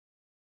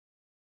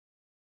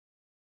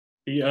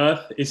The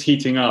Earth is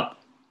heating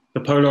up, the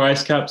polar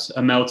ice caps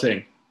are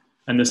melting,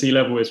 and the sea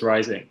level is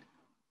rising.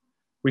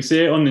 We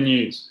see it on the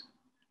news.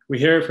 We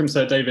hear it from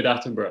Sir David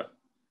Attenborough,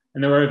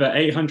 and there are over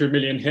 800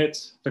 million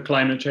hits for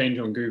climate change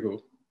on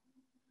Google.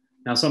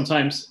 Now,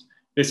 sometimes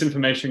this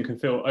information can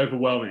feel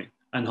overwhelming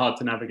and hard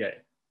to navigate,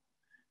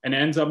 and it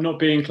ends up not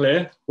being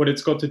clear what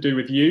it's got to do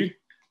with you,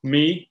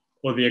 me,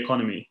 or the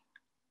economy.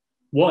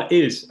 What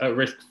is at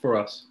risk for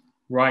us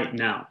right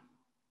now?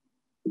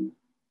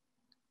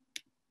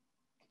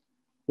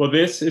 Well,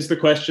 this is the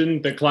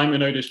question that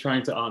ClimateNode is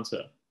trying to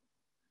answer.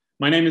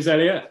 My name is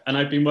Elliot, and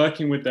I've been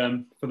working with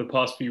them for the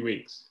past few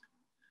weeks.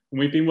 And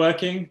we've been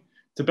working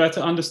to better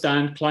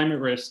understand climate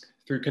risk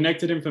through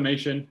connected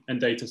information and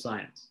data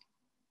science.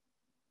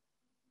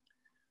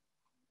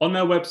 On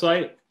their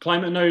website,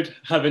 ClimateNode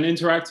have an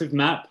interactive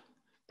map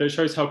that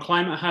shows how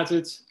climate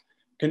hazards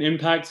can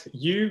impact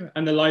you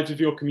and the lives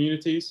of your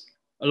communities,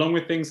 along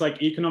with things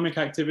like economic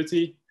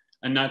activity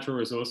and natural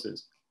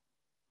resources.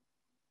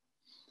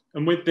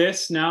 And with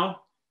this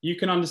now, you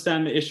can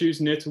understand the issues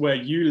near to where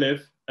you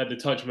live at the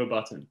touch of a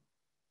button.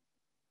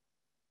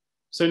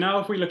 So now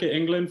if we look at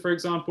England, for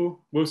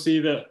example, we'll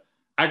see that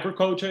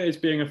agriculture is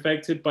being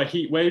affected by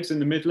heat waves in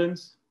the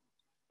Midlands,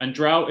 and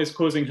drought is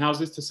causing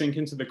houses to sink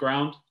into the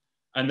ground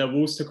and their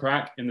walls to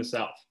crack in the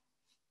south.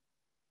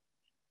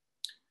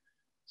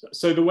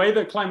 So the way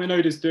that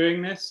ClimateNode is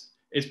doing this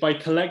is by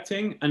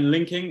collecting and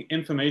linking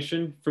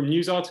information from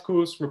news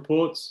articles,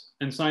 reports,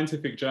 and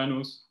scientific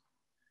journals.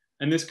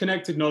 And this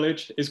connected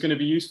knowledge is going to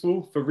be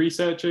useful for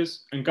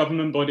researchers and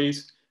government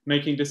bodies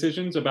making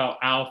decisions about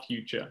our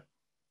future.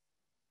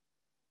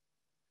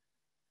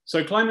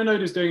 So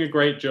ClimateNode is doing a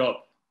great job,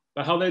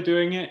 but how they're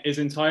doing it is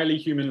entirely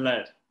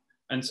human-led,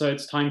 and so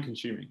it's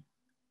time-consuming.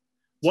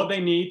 What they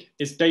need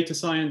is data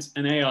science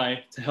and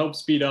AI to help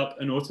speed up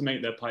and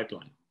automate their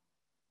pipeline.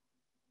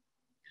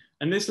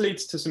 And this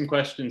leads to some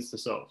questions to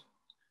solve.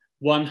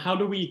 One, how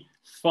do we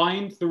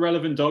find the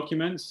relevant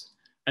documents?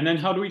 And then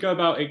how do we go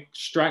about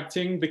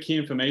extracting the key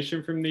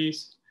information from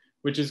these,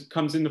 which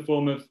comes in the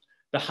form of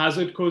the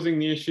hazard causing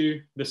the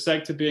issue, the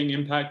sector being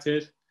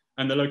impacted,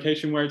 and the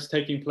location where it's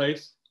taking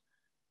place.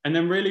 And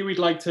then really we'd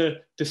like to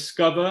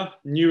discover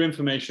new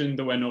information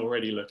that we're not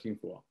already looking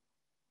for.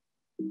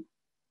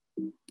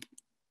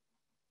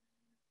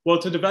 Well,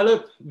 to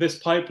develop this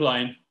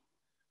pipeline,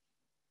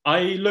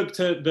 I looked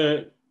at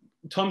the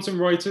Thomson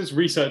Reuters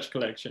research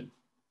collection.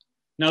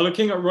 Now,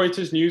 looking at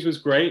Reuters news was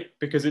great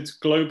because it's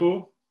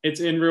global,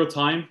 it's in real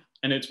time,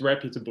 and it's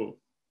reputable,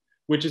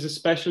 which is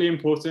especially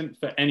important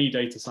for any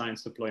data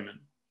science deployment.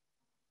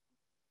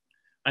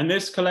 And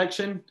this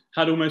collection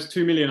had almost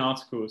 2 million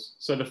articles.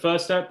 So the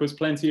first step was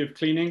plenty of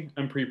cleaning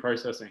and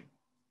pre-processing.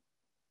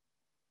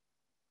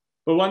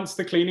 But once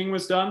the cleaning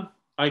was done,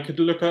 I could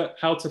look at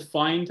how to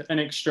find and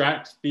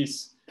extract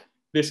this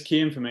key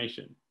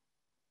information.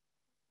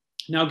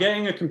 Now,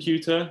 getting a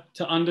computer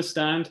to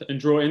understand and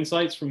draw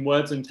insights from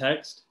words and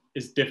text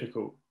is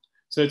difficult.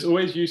 So it's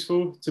always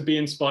useful to be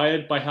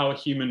inspired by how a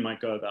human might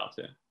go about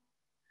it.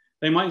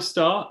 They might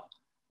start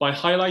by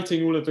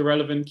highlighting all of the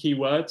relevant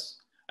keywords,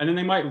 and then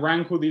they might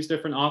rank all these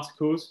different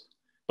articles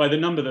by the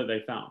number that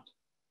they found.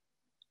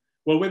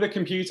 Well, with a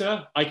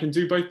computer, I can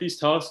do both these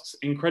tasks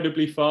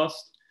incredibly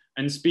fast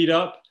and speed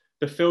up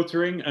the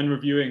filtering and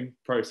reviewing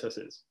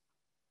processes.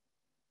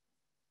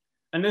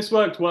 And this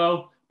worked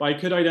well, but I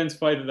could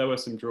identify that there were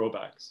some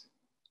drawbacks,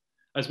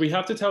 as we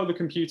have to tell the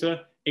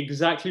computer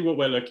exactly what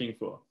we're looking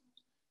for.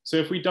 So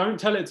if we don't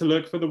tell it to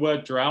look for the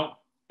word drought,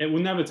 it will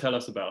never tell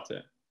us about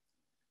it.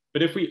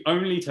 But if we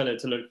only tell it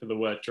to look for the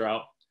word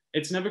drought,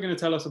 it's never going to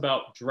tell us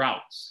about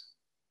droughts.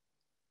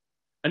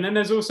 And then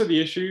there's also the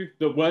issue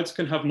that words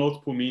can have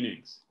multiple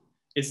meanings.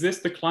 Is this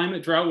the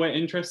climate drought we're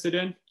interested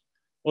in,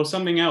 or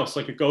something else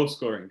like a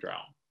goal-scoring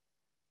drought?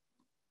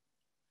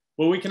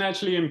 Well, we can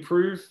actually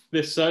improve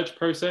this search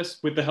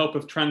process with the help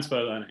of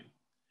transfer learning,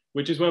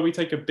 which is where we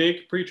take a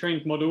big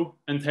pre-trained model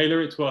and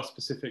tailor it to our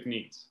specific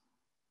needs.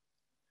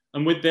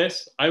 And with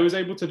this, I was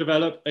able to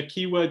develop a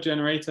keyword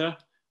generator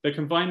that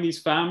combined these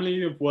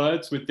family of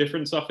words with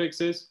different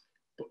suffixes,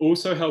 but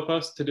also help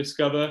us to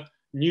discover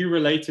new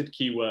related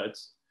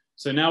keywords.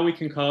 So now we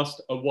can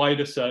cast a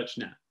wider search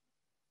net.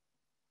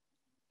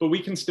 But we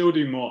can still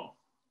do more.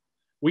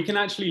 We can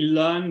actually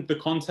learn the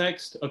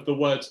context of the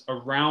words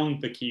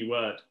around the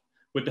keyword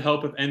with the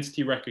help of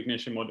entity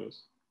recognition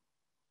models.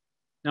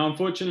 Now,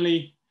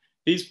 unfortunately,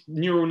 these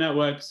neural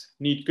networks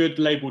need good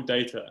labeled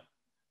data,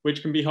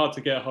 which can be hard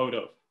to get hold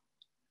of.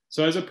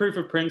 So as a proof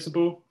of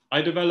principle,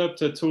 I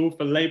developed a tool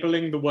for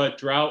labeling the word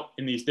drought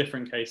in these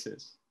different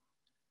cases.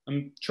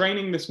 And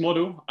training this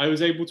model, I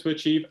was able to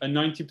achieve a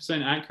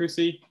 90%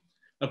 accuracy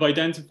of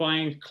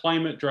identifying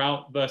climate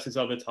drought versus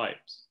other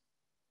types.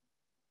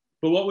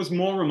 But what was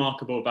more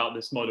remarkable about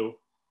this model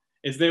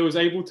is that it was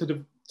able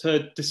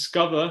to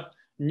discover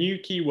new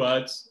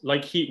keywords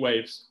like heat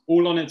waves,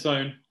 all on its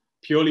own,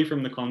 purely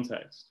from the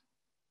context.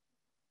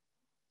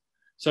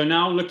 So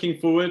now looking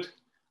forward,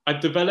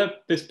 I've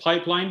developed this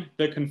pipeline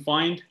that can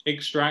find,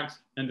 extract,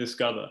 and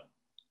discover.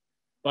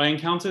 But I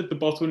encountered the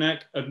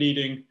bottleneck of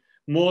needing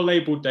more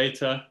labeled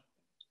data.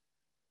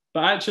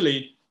 But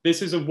actually,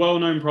 this is a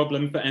well-known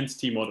problem for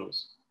entity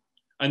models.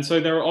 And so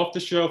there are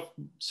off-the-shelf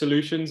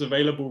solutions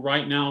available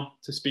right now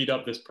to speed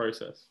up this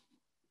process.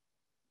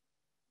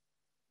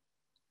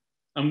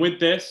 And with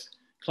this,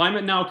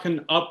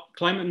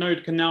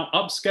 ClimateNode can now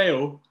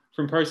upscale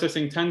from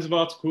processing tens of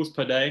articles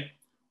per day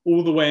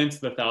all the way into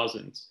the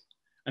thousands.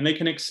 And they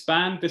can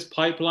expand this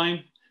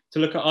pipeline to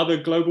look at other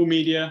global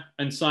media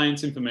and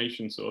science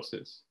information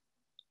sources.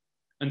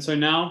 And so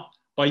now,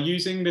 by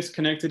using this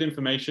connected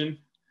information,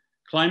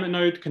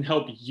 ClimateNode can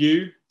help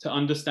you to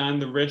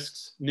understand the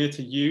risks near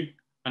to you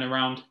and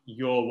around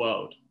your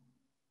world.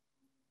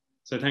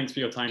 So thanks for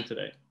your time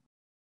today.